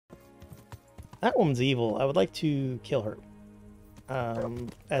That woman's evil. I would like to kill her.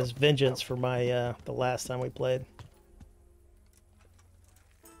 As vengeance for my, the last time we played.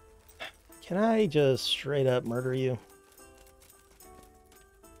 Can I just straight up murder you?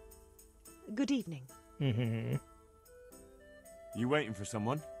 Good evening. Mm-hmm. You waiting for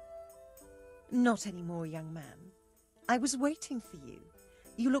someone? Not anymore, young man. I was waiting for you.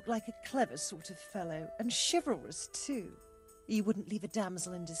 You look like a clever sort of fellow, and chivalrous too. You wouldn't leave a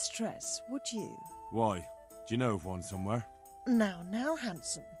damsel in distress, would you? Why? Do you know of one somewhere? Now,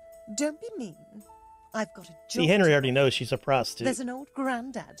 handsome. Don't be mean. I've got a job. See, Henry already knows she's a prostitute. There's an old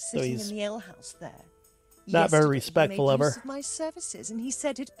grandad sitting he's in the alehouse there. not very Yesterday, respectful he of made her. use of my services, and he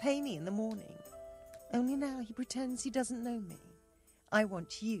said he'd pay me in the morning. Only now he pretends he doesn't know me. I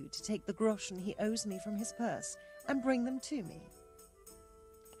want you to take the groschen he owes me from his purse and bring them to me.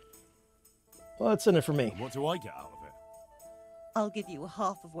 What's in it for me? What do I get out of it? I'll give you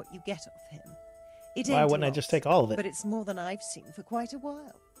half of what you get off him. It Why ain't a wouldn't I lot, just take all of it? But it's more than I've seen for quite a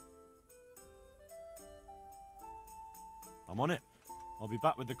while. I'm on it. I'll be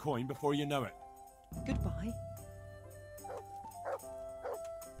back with the coin before you know it. Goodbye.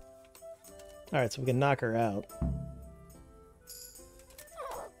 Alright, so we can knock her out.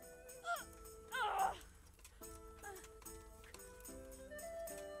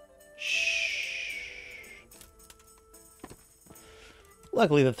 Shh.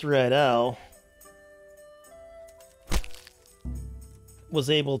 Luckily, the Thread L was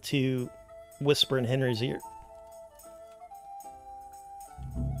able to whisper in Henry's ear.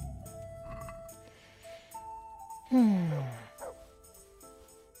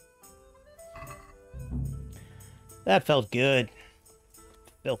 That felt good.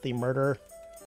 Filthy murderer.